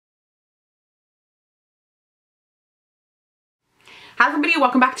Hi everybody,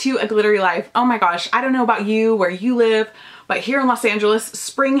 welcome back to A Glittery Life. Oh my gosh, I don't know about you, where you live, but here in Los Angeles,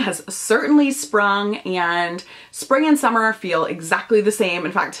 spring has certainly sprung, and spring and summer feel exactly the same.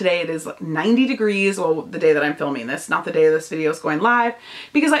 In fact, today it is 90 degrees. Well, the day that I'm filming this, not the day this video is going live,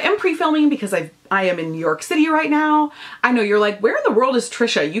 because I am pre-filming because I am in New York City right now. I know you're like, where in the world is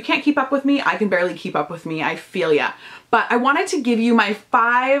Trisha? You can't keep up with me. I can barely keep up with me. I feel ya. But I wanted to give you my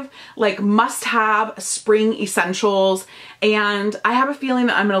 5 must-have spring essentials, and I have a feeling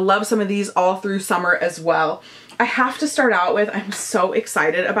that I'm gonna love some of these all through summer as well. I have to start out with, I'm so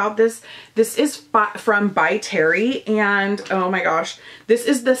excited about this. This is from ByTerry, and oh my gosh, this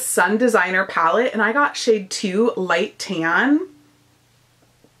is the Sun Designer palette, and I got shade 2 Light Tan.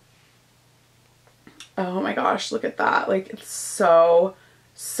 Oh my gosh, look at that. Like, it's so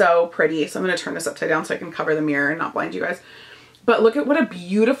pretty. So I'm going to turn this upside down so I can cover the mirror and not blind you guys. But look at what a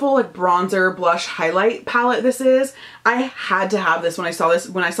beautiful bronzer blush highlight palette this is. I had to have this when I saw this.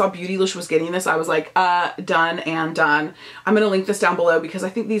 When I saw Beautylish was getting this, I was like, done and done. I'm going to link this down below because I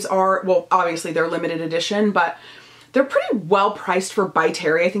think these are, well, obviously they're limited edition, but they're pretty well priced for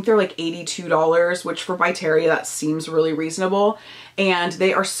ByTerry. I think they're like $82, which for ByTerry, that seems really reasonable. And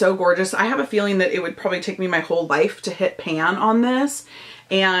they are so gorgeous. I have a feeling that it would probably take me my whole life to hit pan on this.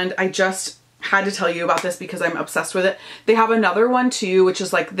 And I just had to tell you about this because I'm obsessed with it. They have another one too, which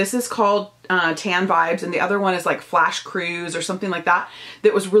is like, this is called Tan Vibes, and the other one is like Flash Cruise or something like that.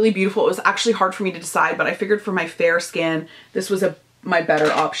 That was really beautiful. It was actually hard for me to decide, but I figured for my fair skin, this was my better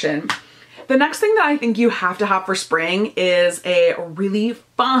option. The next thing that I think you have to have for spring is a really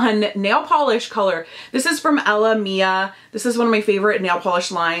fun nail polish color. This is from Ella Mia. This is one of my favorite nail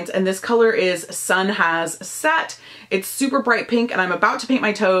polish lines, and this color is Sun Has Set. It's super bright pink, and I'm about to paint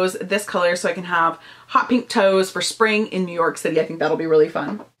my toes this color so I can have hot pink toes for spring in New York City. I think that'll be really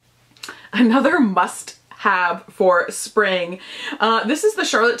fun. Another must have for spring. This is the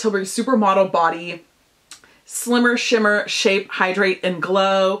Charlotte Tilbury Supermodel Body Slimmer Shimmer Shape Hydrate and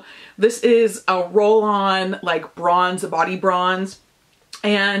Glow. This is a roll-on like bronze, body bronze,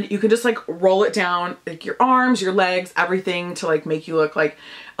 and you can just like roll it down like your arms, your legs, everything to like make you look like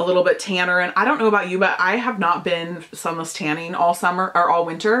a little bit tanner. And I don't know about you, but I have not been sunless tanning all summer or all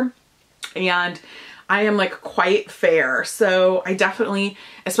winter, and I am like quite fair. So I definitely,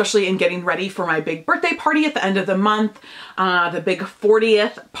 especially in getting ready for my big birthday party at the end of the month, the big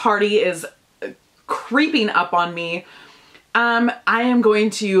 40th party is creeping up on me. I am going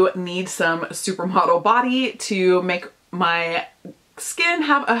to need some supermodel body to make my skin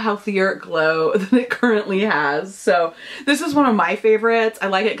have a healthier glow than it currently has. So this is one of my favorites. I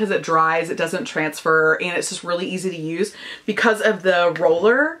like it because it dries, it doesn't transfer, and it's just really easy to use because of the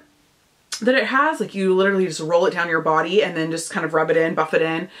roller that it has. Like, you literally just roll it down your body and then just kind of rub it in, buff it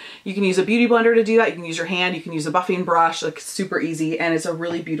in. You can use a beauty blender to do that. You can use your hand, you can use a buffing brush, like super easy, and it's a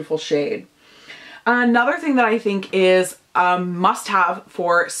really beautiful shade. Another thing that I think is a must-have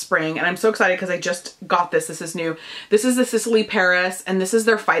for spring, and I'm so excited because I just got this. This is new. This is the Sicily Paris, and this is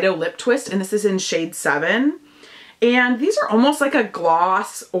their Fido Lip Twist, and this is in shade 7. And these are almost like a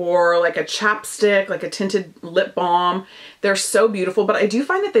gloss or like a chapstick, like a tinted lip balm. They're so beautiful, but I do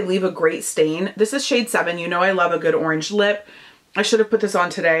find that they leave a great stain. This is shade 7. You know I love a good orange lip. I should have put this on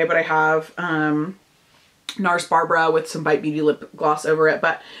today, but I have NARS Barbara with some Bite Beauty lip gloss over it,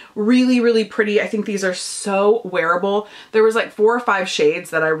 but really pretty. I think these are so wearable. There was like 4 or 5 shades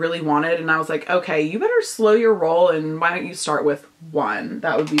that I really wanted, and I was like, okay, you better slow your roll, and why don't you start with 1?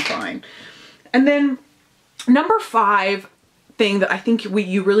 That would be fine. And then number 5 thing that I think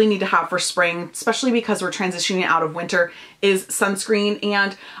you really need to have for spring, especially because we're transitioning out of winter, is sunscreen.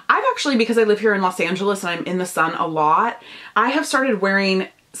 And I've actually, because I live here in Los Angeles and I'm in the sun a lot, I have started wearing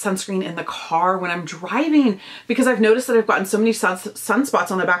sunscreen in the car when I'm driving, because I've noticed that I've gotten so many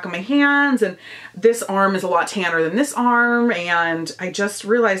sunspots on the back of my hands, and this arm is a lot tanner than this arm, and I just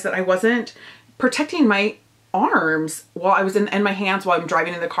realized that I wasn't protecting my arms while I was and my hands while I'm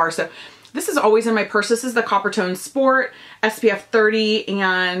driving in the car. So this is always in my purse. This is the Coppertone Sport SPF 30,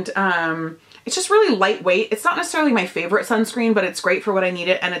 and it's just really lightweight. It's not necessarily my favorite sunscreen, but it's great for what I need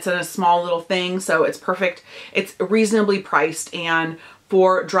it, and it's in a small little thing, so it's perfect. It's reasonably priced, and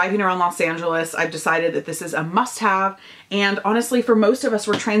for driving around Los Angeles, I've decided that this is a must-have. And honestly, for most of us,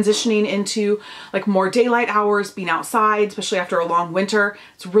 we're transitioning into like more daylight hours, being outside, especially after a long winter.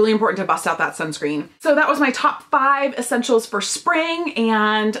 It's really important to bust out that sunscreen. So that was my top 5 essentials for spring,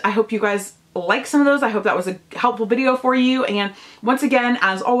 and I hope you guys like some of those. I hope that was a helpful video for you. And once again,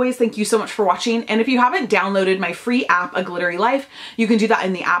 as always, thank you so much for watching. And if you haven't downloaded my free app, A Glittery Life, you can do that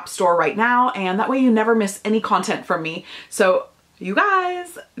in the App Store right now, and that way you never miss any content from me. So you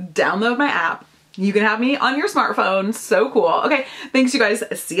guys, download my app. You can have me on your smartphone. So cool. Okay, thanks you guys.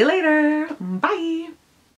 See you later. Bye.